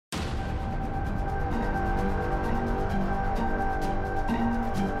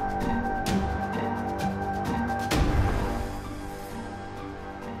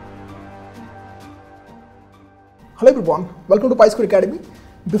Hello everyone, welcome to PiSquare Academy.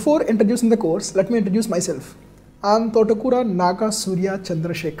 Before introducing the course, let me introduce myself. I am Thotakura Naga Surya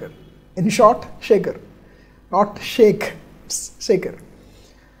Chandra Sekhar. In short, Sekhar. Not Sheikh, Sekhar.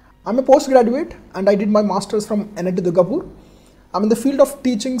 I am a postgraduate and I did my masters from NIT Durgapur. I am in the field of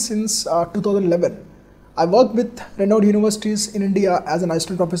teaching since 2011. I work with renowned universities in India as an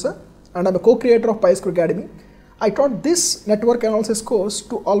assistant professor and I am a co-creator of PiSquare Academy. I taught this network analysis course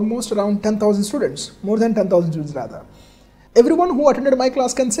to almost around 10,000 students, more than 10,000 students rather. Everyone who attended my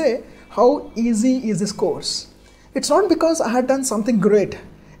class can say, how easy is this course? It's not because I had done something great.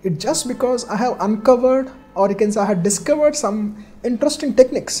 It's just because I have uncovered, or you can say I had discovered some interesting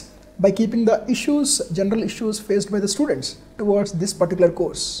techniques by keeping the issues, general issues faced by the students towards this particular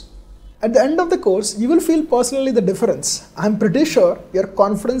course. At the end of the course, you will feel personally the difference. I'm pretty sure your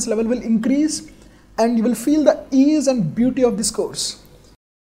confidence level will increase and you will feel the ease and beauty of this course.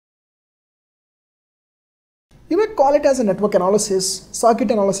 You may call it as a network analysis, circuit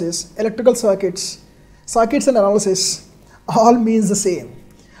analysis, electrical circuits, circuits and analysis, all means the same.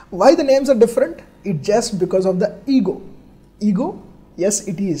 Why the names are different? It's just because of the ego. Ego? Yes,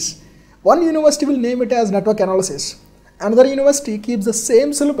 it is. One university will name it as network analysis. Another university keeps the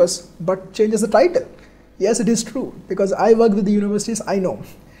same syllabus but changes the title. Yes, it is true because I work with the universities I know.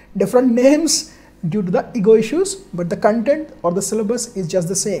 Different names due to the ego issues, but the content or the syllabus is just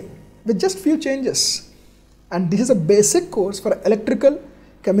the same with just few changes. And this is a basic course for electrical,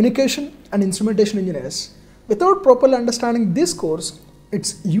 communication and instrumentation engineers. Without properly understanding this course,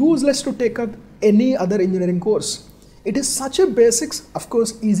 it's useless to take up any other engineering course. It is such a basics, of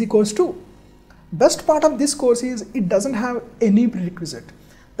course, easy course too. Best part of this course is it doesn't have any prerequisite.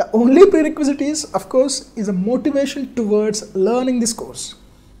 The only prerequisite is, of course, is a motivation towards learning this course.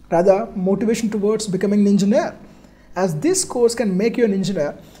 Rather, motivation towards becoming an engineer. As this course can make you an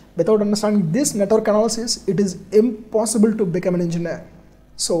engineer, without understanding this network analysis, it is impossible to become an engineer.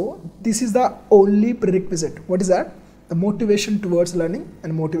 So, this is the only prerequisite. What is that? The motivation towards learning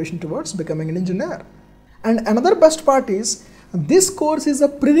and motivation towards becoming an engineer. And another best part is, this course is a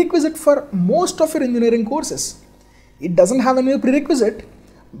prerequisite for most of your engineering courses. It doesn't have any prerequisite,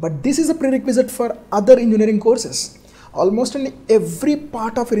 but this is a prerequisite for other engineering courses. Almost in every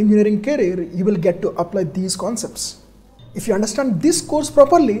part of your engineering career, you will get to apply these concepts. If you understand this course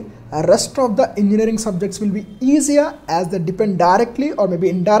properly, the rest of the engineering subjects will be easier as they depend directly or maybe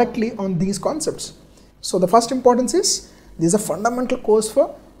indirectly on these concepts. So the first importance is, this is a fundamental course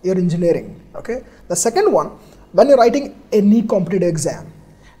for your engineering. Okay. The second one, when you're writing any competitive exam,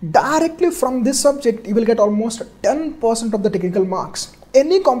 directly from this subject, you will get almost 10% of the technical marks.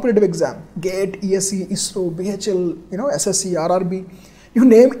 Any competitive exam, GATE, ESE, ISRO, BHL, SSC, RRB, you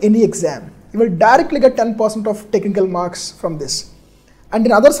name any exam, you will directly get 10% of technical marks from this. And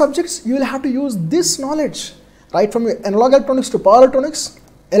in other subjects, you will have to use this knowledge, right from analog electronics to power electronics,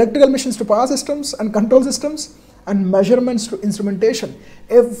 electrical machines to power systems and control systems, and measurements to instrumentation.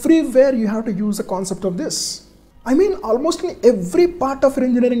 Everywhere you have to use the concept of this. I mean, almost in every part of your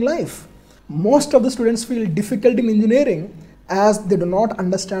engineering life. Most of the students feel difficult in engineering as they do not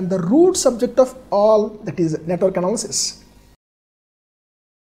understand the root subject of all, that is network analysis.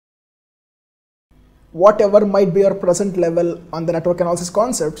 Whatever might be your present level on the network analysis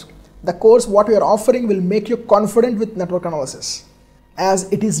concepts, the course what we are offering will make you confident with network analysis,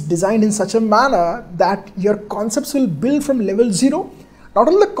 as it is designed in such a manner that your concepts will build from level 0. Not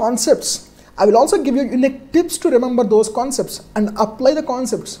only the concepts, I will also give you unique tips to remember those concepts and apply the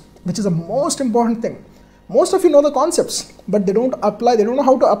concepts, which is the most important thing. Most of you know the concepts, but they don't know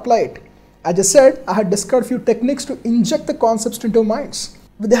how to apply it. As I said, I had discovered a few techniques to inject the concepts into your minds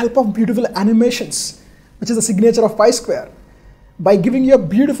with the help of beautiful animations, which is the signature of PiSquare, by giving you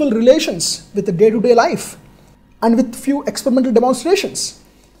beautiful relations with the day-to-day life and with few experimental demonstrations.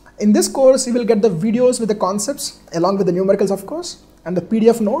 In this course, you will get the videos with the concepts along with the numericals, of course, and the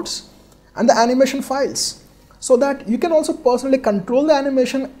PDF notes and the animation files, so that you can also personally control the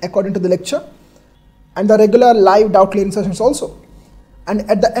animation according to the lecture and the regular live doubt clearing sessions also. And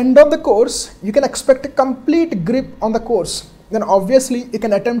at the end of the course, you can expect a complete grip on the course. Then obviously you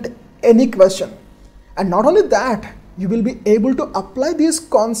can attempt any question. And not only that, you will be able to apply these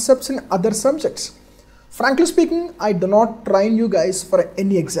concepts in other subjects. Frankly speaking, I do not train you guys for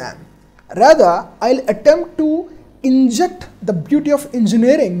any exam. Rather, I'll attempt to inject the beauty of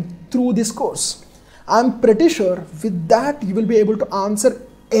engineering through this course. I'm pretty sure with that you will be able to answer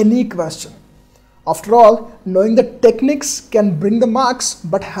any question. After all, knowing the techniques can bring the marks,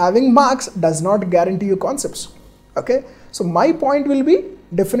 but having marks does not guarantee you concepts. Okay, so my point will be,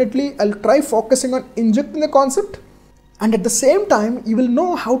 definitely I'll try focusing on injecting the concept, and at the same time you will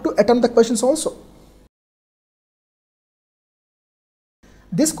know how to attempt the questions also.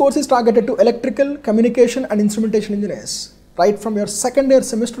 This course is targeted to electrical, communication and instrumentation engineers, right from your second year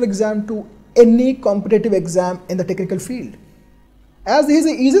semester exam to any competitive exam in the technical field. As this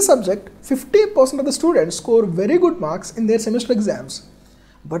is an easy subject, 50% of the students score very good marks in their semester exams,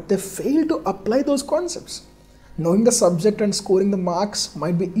 but they fail to apply those concepts. Knowing the subject and scoring the marks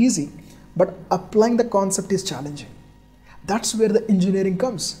might be easy, but applying the concept is challenging. That's where the engineering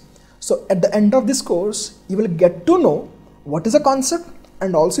comes. So at the end of this course, you will get to know what is a concept,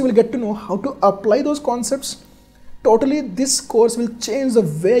 and also you will get to know how to apply those concepts. Totally, this course will change the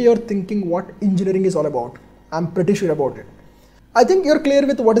way you're thinking what engineering is all about. I'm pretty sure about it. I think you're clear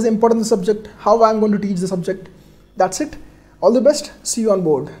with what is important in the subject, how I'm going to teach the subject. That's it. All the best. See you on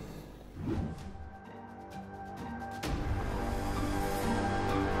board.